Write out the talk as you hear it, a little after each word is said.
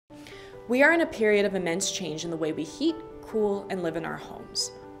We are in a period of immense change in the way we heat, cool, and live in our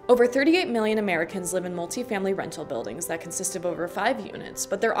homes. Over 38 million Americans live in multifamily rental buildings that consist of over 5 units,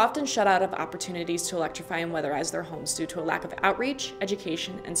 but they're often shut out of opportunities to electrify and weatherize their homes due to a lack of outreach,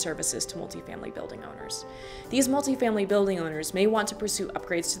 education, and services to multifamily building owners. These multifamily building owners may want to pursue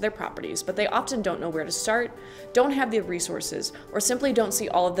upgrades to their properties, but they often don't know where to start, don't have the resources, or simply don't see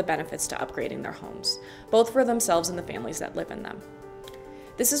all of the benefits to upgrading their homes, both for themselves and the families that live in them.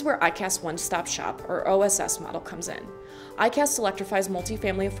 This is where ICAST One-Stop Shop, or OSS model, comes in. ICAST electrifies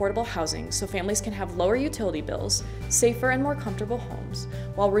multifamily affordable housing so families can have lower utility bills, safer and more comfortable homes,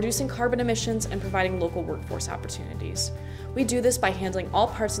 while reducing carbon emissions and providing local workforce opportunities. We do this by handling all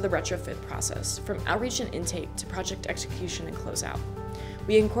parts of the retrofit process, from outreach and intake to project execution and closeout.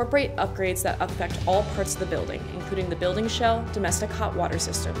 We incorporate upgrades that affect all parts of the building, including the building shell, domestic hot water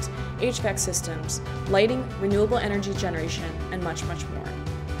systems, HVAC systems, lighting, renewable energy generation, and much, much more.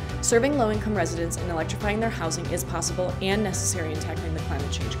 Serving low-income residents and electrifying their housing is possible and necessary in tackling the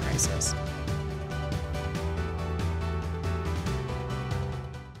climate change crisis.